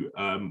to.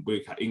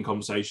 We're in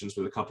conversations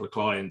with a couple of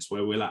clients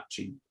where we'll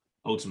actually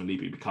ultimately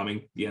be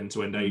becoming the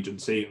end-to-end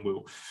agency, and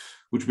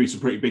which will be some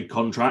pretty big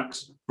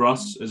contracts for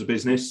us as a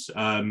business.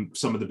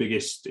 Some of the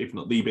biggest, if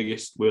not the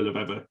biggest, we'll have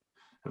ever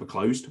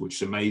closed, which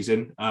is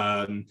amazing.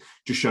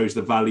 Just shows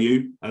the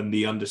value and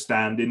the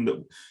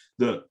understanding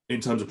that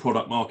in terms of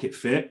product market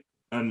fit,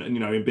 and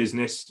in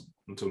business,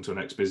 I'm talking to an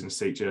ex-business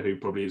teacher who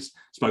probably has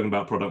spoken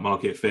about product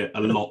market fit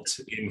a lot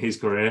in his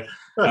career.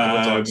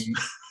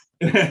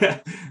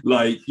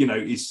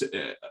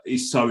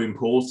 Is so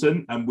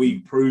important, and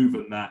we've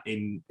proven that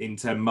in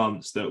 10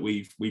 months that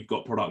we've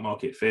got product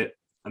market fit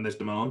and there's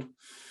demand.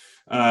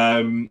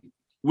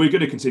 We're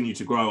going to continue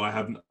to grow. I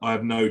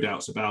have no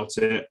doubts about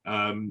it.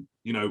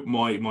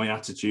 My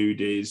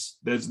attitude is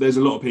there's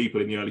a lot of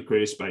people in the early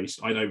career space.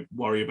 I don't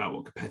worry about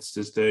what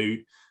competitors do.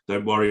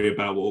 Don't worry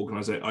about what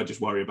organization. I just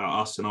worry about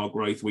us and our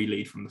growth. We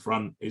lead from the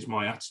front is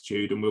my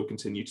attitude, and we'll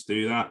continue to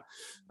do that.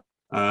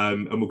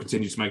 And we'll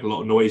continue to make a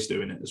lot of noise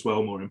doing it as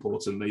well. More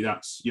importantly,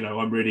 that's,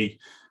 I'm really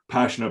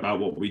passionate about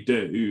what we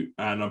do,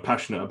 and I'm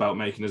passionate about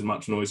making as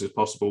much noise as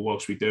possible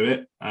whilst we do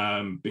it,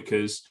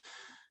 because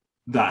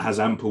that has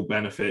ample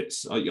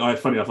benefits. Funny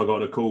enough, I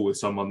got a call with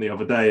someone the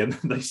other day, and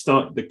they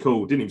started the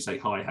call, didn't even say,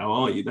 "Hi, how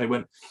are you?" They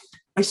went,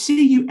 "I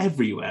see you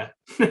everywhere."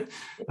 They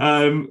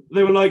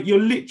were like, "You're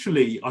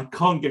literally, I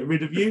can't get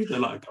rid of you." They're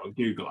like, "I go on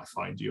Google, I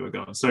find you. I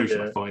go on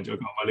social, I find you. I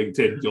go on my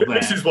LinkedIn, you're there."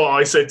 This is what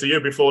I said to you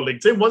before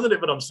LinkedIn, wasn't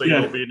it? But I'm seeing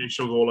all the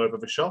initials all over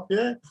the shop.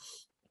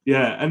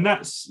 Yeah, and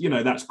that's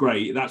that's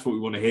great. That's what we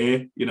want to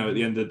hear, at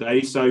the end of the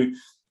day. So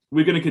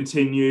we're going to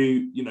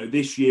continue.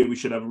 This year we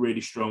should have a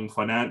really strong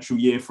financial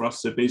year for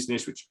us as a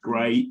business, which is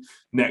great.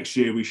 Next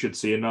year we should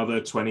see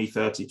another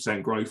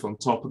 20-30% growth on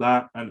top of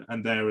that,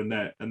 and there and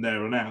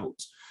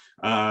out.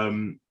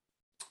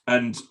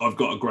 And I've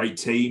got a great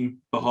team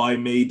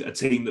behind me, a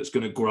team that's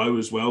going to grow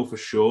as well, for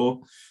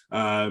sure.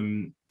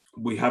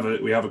 We have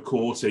a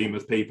core team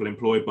of people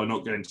employed by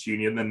Not Going to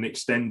Uni, and then an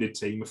extended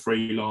team of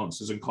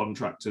freelancers and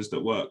contractors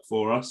that work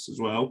for us as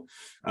well,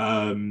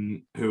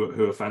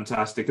 who are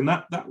fantastic, and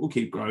that will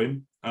keep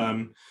growing,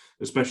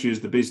 especially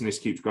as the business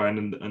keeps growing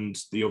and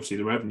obviously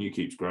the revenue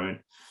keeps growing.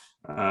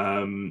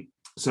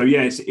 So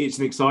yeah, it's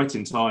an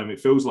exciting time.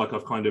 It feels like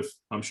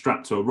I'm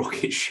strapped to a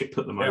rocket ship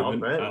at the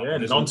moment.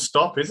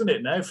 Non-stop, isn't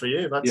it, now for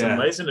you? That's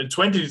amazing. And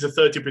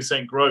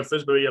 20-30% growth,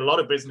 there's going to be a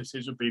lot of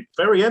businesses would be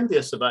very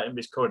envious of that in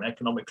this current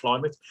economic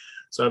climate.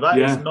 So that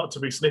is not to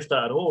be sniffed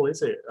at all,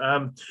 is it?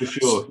 For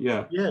sure,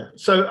 yeah. Yeah.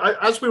 So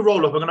as we roll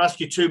up, I'm going to ask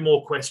you two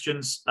more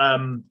questions.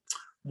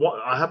 What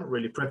I haven't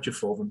really prepped you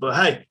for them, but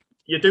hey,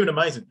 you're doing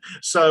amazing.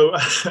 So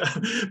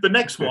the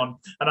next one,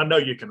 and I know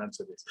you can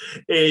answer this,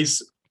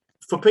 is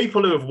for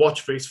people who have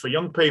watched this, for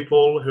young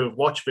people who have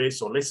watched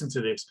this or listened to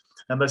this,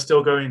 and they're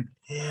still going,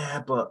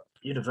 yeah, but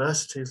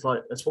university is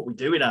like, that's what we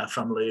do in our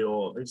family,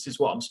 or this is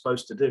what I'm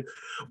supposed to do.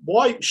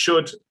 Why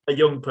should a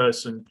young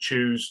person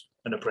choose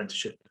an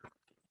apprenticeship?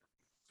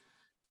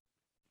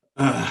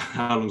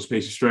 How long's a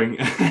piece of string?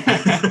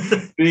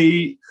 About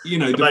The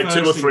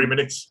 2 or 3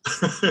 minutes.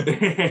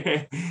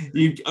 I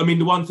mean,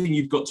 the one thing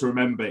you've got to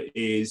remember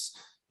is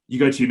you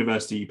go to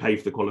university, you pay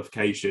for the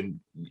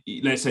qualification.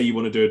 Let's say you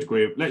want to do a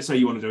degree. Let's say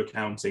you want to do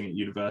accounting at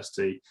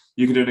university.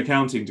 You can do an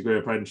accounting degree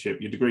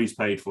apprenticeship. Your degree's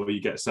paid for.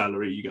 You get a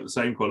salary. You get the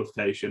same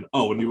qualification.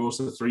 Oh, and you're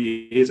also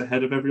 3 years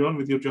ahead of everyone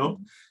with your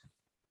job.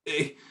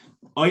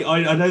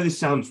 I know this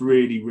sounds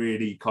really,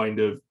 really kind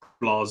of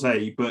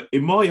blasé, but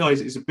in my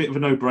eyes, it's a bit of a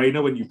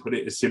no-brainer when you put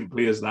it as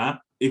simply as that.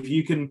 If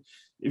you can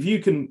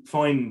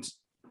find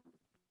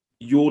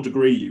your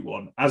degree you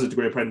want as a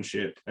degree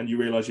apprenticeship, and you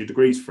realise your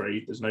degree's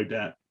free, there's no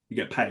debt, you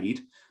get paid.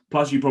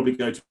 Plus, you probably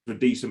go to a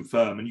decent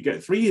firm, and you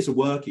get 3 years of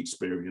work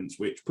experience,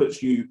 which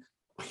puts you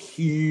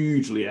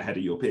hugely ahead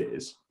of your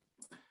peers.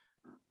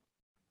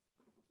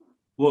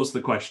 What's the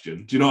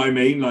question? Do you know what I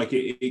mean? Like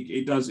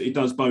it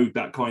does bode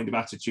that kind of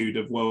attitude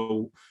of,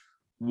 well,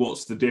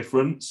 what's the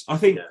difference? I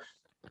think. Yeah.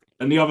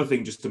 And the other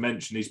thing just to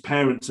mention is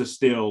parents are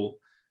still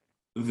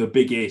the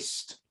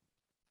biggest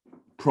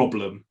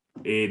problem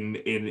in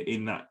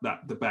that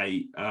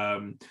debate.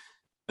 And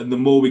the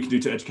more we can do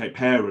to educate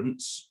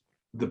parents,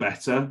 the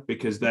better,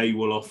 because they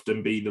will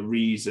often be the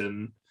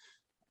reason,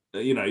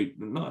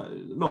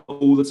 not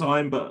all the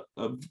time, but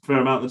a fair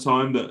amount of the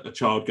time, that a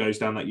child goes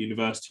down that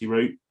university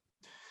route.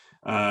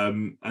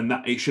 And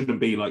that it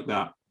shouldn't be like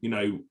that.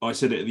 I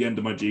said it at the end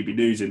of my GB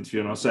News interview,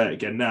 and I'll say it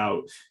again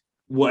now.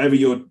 Whatever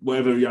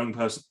a young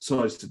person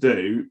decides to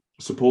do,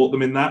 support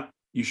them in that.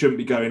 You shouldn't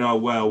be going, oh,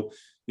 well,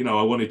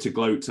 I wanted to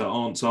gloat to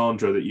Aunt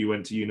Sandra that you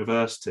went to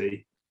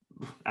university.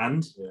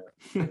 And,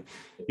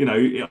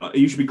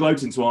 you should be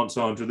gloating to Aunt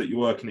Sandra that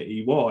you're working at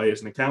EY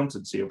as an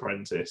accountancy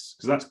apprentice,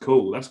 because that's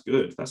cool. That's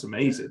good. That's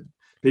amazing.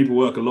 People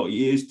work a lot of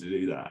years to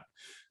do that.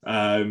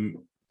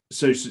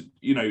 So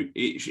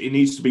it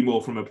needs to be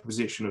more from a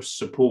position of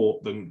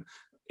support than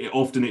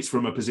often it's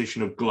from a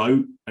position of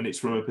gloat, and it's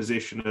from a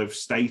position of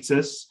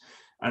status.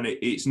 And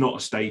it's not a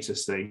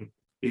status thing.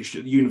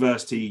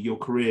 University, your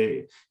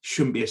career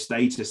shouldn't be a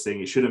status thing.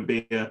 It shouldn't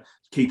be a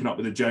keeping up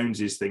with the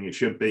Joneses thing. It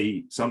should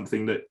be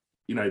something that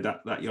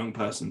that young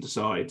person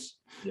decides,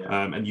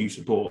 and you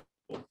support.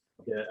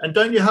 Yeah, and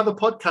don't you have a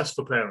podcast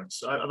for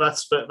parents?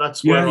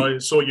 That's where I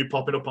saw you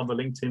popping up on the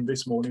LinkedIn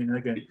this morning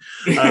again.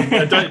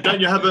 And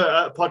don't you have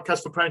a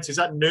podcast for parents? Is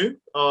that new?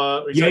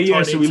 So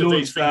we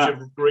launched that.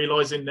 You're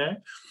realising there.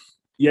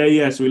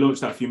 Yeah. So we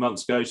launched that a few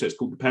months ago. So it's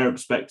called The Parent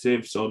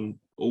Perspectives, on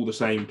all the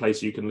same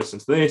places you can listen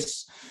to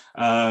this,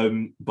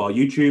 by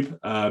YouTube.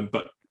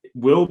 But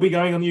we'll be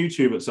going on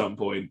YouTube at some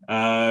point.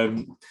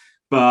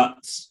 The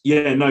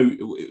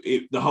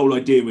whole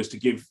idea was to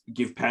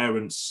give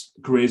parents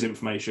careers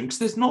information, because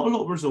there's not a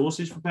lot of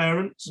resources for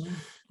parents.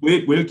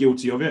 We're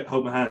guilty of it.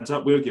 Hold my hands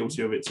up. We're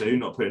guilty of it too,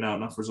 not putting out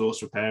enough resource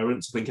for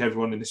parents. I think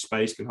everyone in this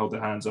space can hold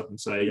their hands up and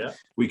say,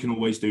 we can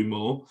always do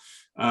more.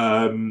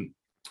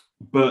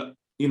 But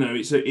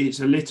it's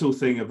a little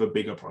thing of a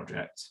bigger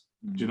project.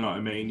 Do you know what I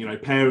mean?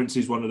 Parents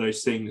is one of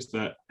those things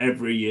that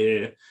every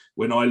year,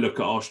 when I look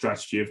at our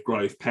strategy of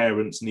growth,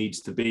 parents needs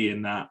to be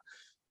in that.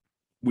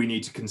 We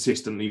need to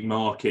consistently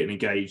market and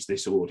engage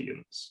this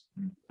audience,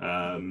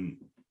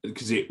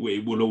 because it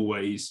will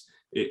always.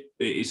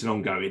 It's an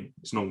ongoing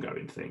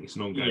thing. It's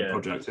an ongoing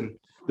project, and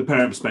the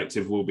parent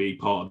perspective will be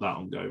part of that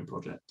ongoing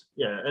project.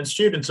 Yeah, and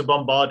students are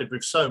bombarded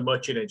with so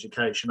much in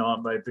education,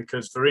 aren't they?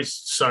 Because there is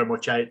so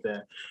much out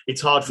there.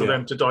 It's hard for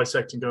them to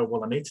dissect and go,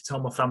 well, I need to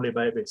tell my family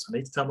about this. I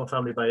need to tell my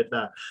family about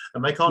that.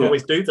 And they can't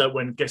always do that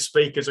when guest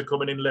speakers are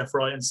coming in left,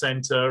 right, and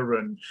centre,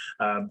 and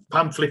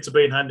pamphlets are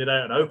being handed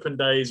out, and open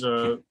days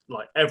are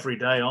like every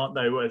day, aren't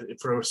they,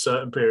 for a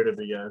certain period of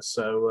the year.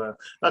 So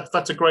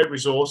that's a great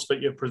resource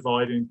that you're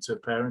providing to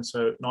parents.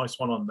 So nice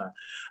one on that.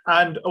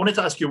 And I wanted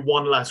to ask you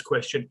one last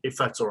question, if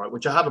that's all right,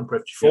 which I haven't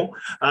prepped you for.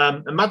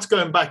 And that's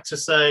going back to,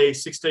 say,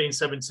 16,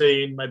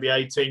 17, maybe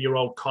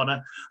 18-year-old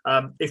Connor.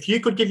 If you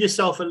could give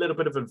yourself a little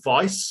bit of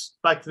advice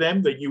back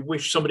then that you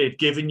wish somebody had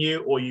given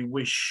you, or you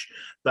wish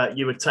that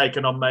you had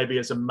taken on maybe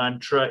as a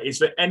mantra, is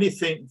there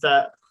anything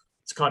that's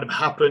kind of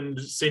happened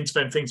since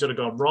then, things that have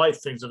gone right,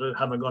 things that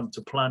haven't gone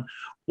to plan?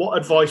 What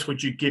advice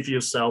would you give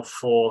yourself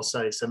for,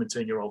 say,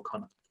 17-year-old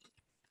Connor?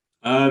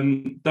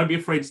 Don't be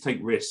afraid to take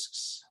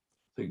risks.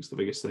 I think it's the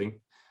biggest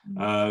thing.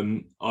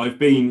 I've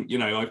been,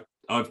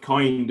 I've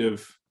kind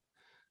of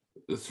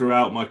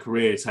throughout my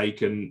career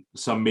taken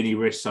some mini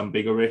risks, some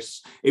bigger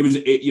risks. It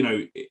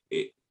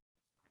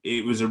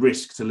was a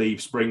risk to leave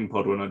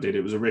Springpod when I did.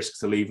 It was a risk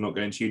to leave not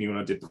going to uni when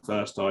I did the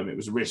first time. It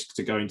was a risk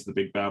to go into the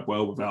big bad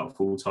world without a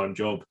full-time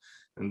job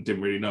and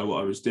didn't really know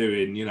what I was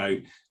doing.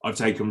 I've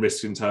taken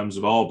risks in terms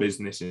of our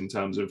business, in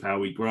terms of how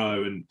we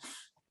grow, and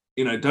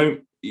they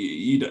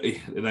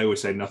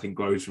always say nothing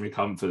grows from your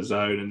comfort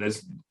zone, and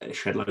there's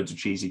shed loads of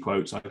cheesy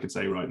quotes I could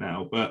say right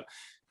now, but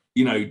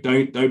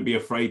don't be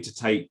afraid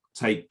to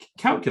take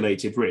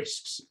calculated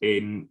risks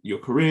in your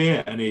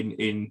career and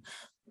in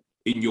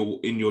in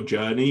your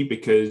journey,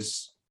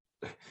 because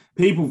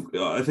people,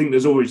 I think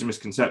there's always a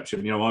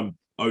misconception. I'm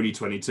only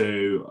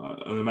 22.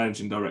 I'm the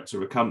managing director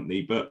of a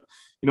company, but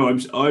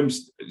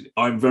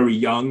I'm very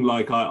young.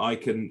 Like I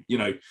can,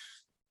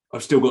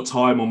 I've still got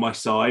time on my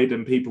side,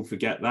 and people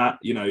forget that.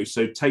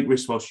 So take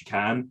risks whilst you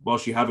can,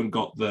 whilst you haven't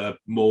got the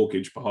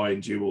mortgage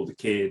behind you or the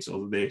kids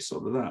or this or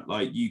that.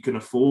 Like, you can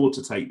afford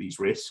to take these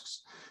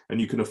risks,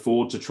 and you can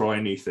afford to try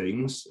new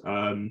things.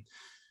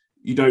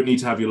 You don't need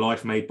to have your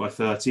life made by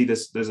 30.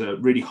 There's a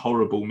really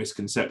horrible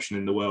misconception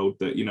in the world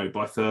that,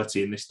 by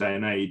 30 in this day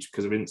and age,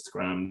 because of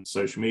Instagram,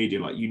 social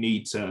media, like, you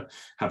need to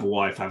have a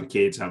wife, have a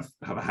kid, have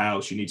a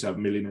house, you need to have $1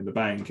 million in the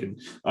bank and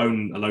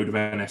own a load of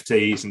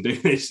NFTs and do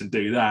this and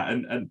do that.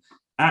 And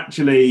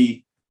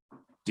actually,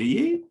 do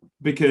you?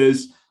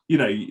 Because, you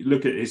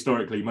look at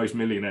historically, most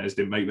millionaires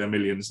didn't make their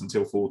millions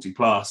until 40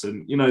 plus.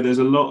 And, there's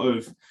a lot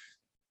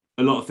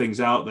of things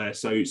out there.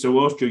 So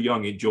whilst you're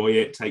young, enjoy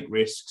it, take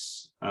risks.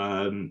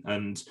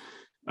 And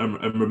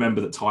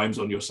remember that time's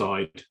on your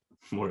side,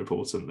 more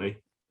importantly.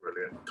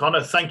 Brilliant.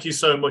 Connor, thank you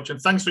so much.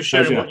 And thanks for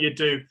sharing what you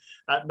do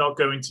at Not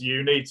Going to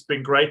Uni. It's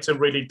been great to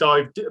really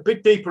dive a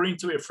bit deeper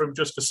into it from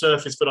just the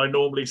surface that I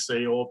normally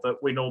see, or that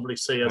we normally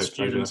see as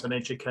students and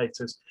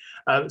educators.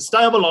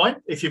 Stay on the line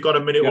if you've got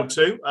a minute or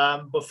two.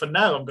 But for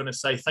now, I'm going to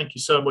say thank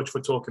you so much for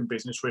talking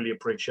business. Really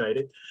appreciate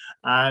it.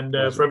 And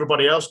for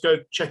everybody else, go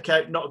check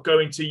out Not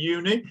Going to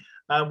Uni.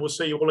 And we'll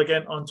see you all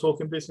again on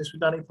Talking Business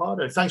with Danny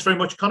Pardo. Thanks very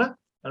much, Connor,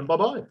 and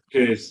bye-bye.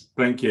 Cheers.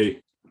 Thank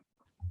you.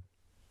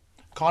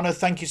 Connor,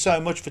 thank you so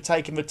much for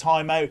taking the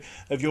time out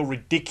of your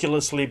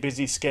ridiculously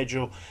busy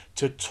schedule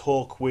to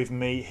talk with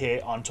me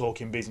here on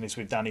Talking Business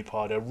with Danny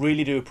Pardo.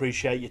 Really do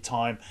appreciate your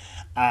time,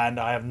 and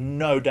I have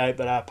no doubt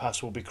that our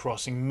paths will be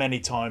crossing many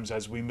times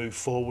as we move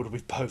forward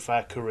with both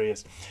our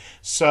careers.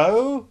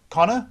 So,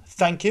 Connor,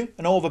 thank you,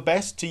 and all the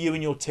best to you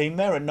and your team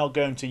there at Not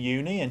Going to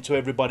Uni, and to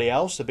everybody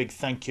else, a big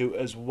thank you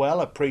as well.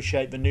 I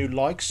appreciate the new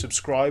likes,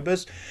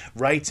 subscribers,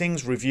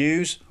 ratings,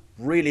 reviews.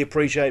 Really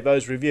appreciate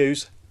those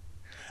reviews.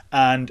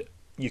 And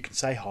you can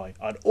say hi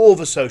on all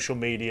the social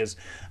medias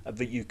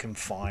that you can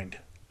find.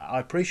 I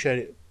appreciate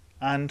it.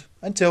 And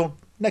until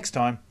next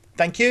time,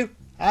 thank you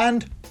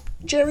and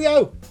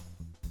cheerio.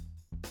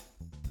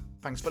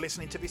 Thanks for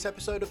listening to this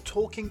episode of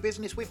Talking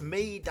Business with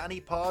me,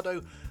 Danny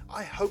Pardo.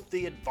 I hope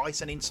the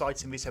advice and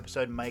insights in this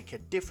episode make a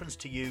difference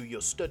to you,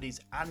 your studies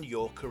and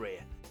your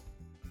career.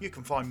 You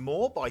can find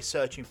more by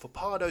searching for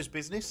Pardo's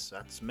Business,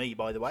 that's me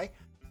by the way,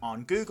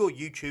 on Google,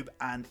 YouTube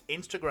and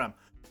Instagram.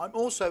 I'm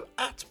also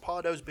at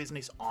Pardo's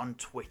Business on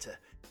Twitter.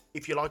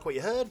 If you like what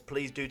you heard,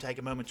 please do take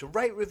a moment to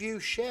rate, review,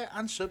 share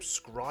and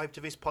subscribe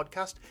to this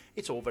podcast.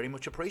 It's all very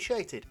much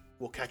appreciated.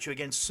 We'll catch you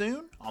again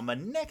soon on the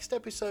next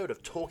episode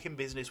of Talking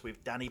Business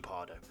with Danny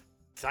Pardo.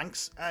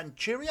 Thanks and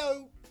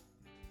cheerio!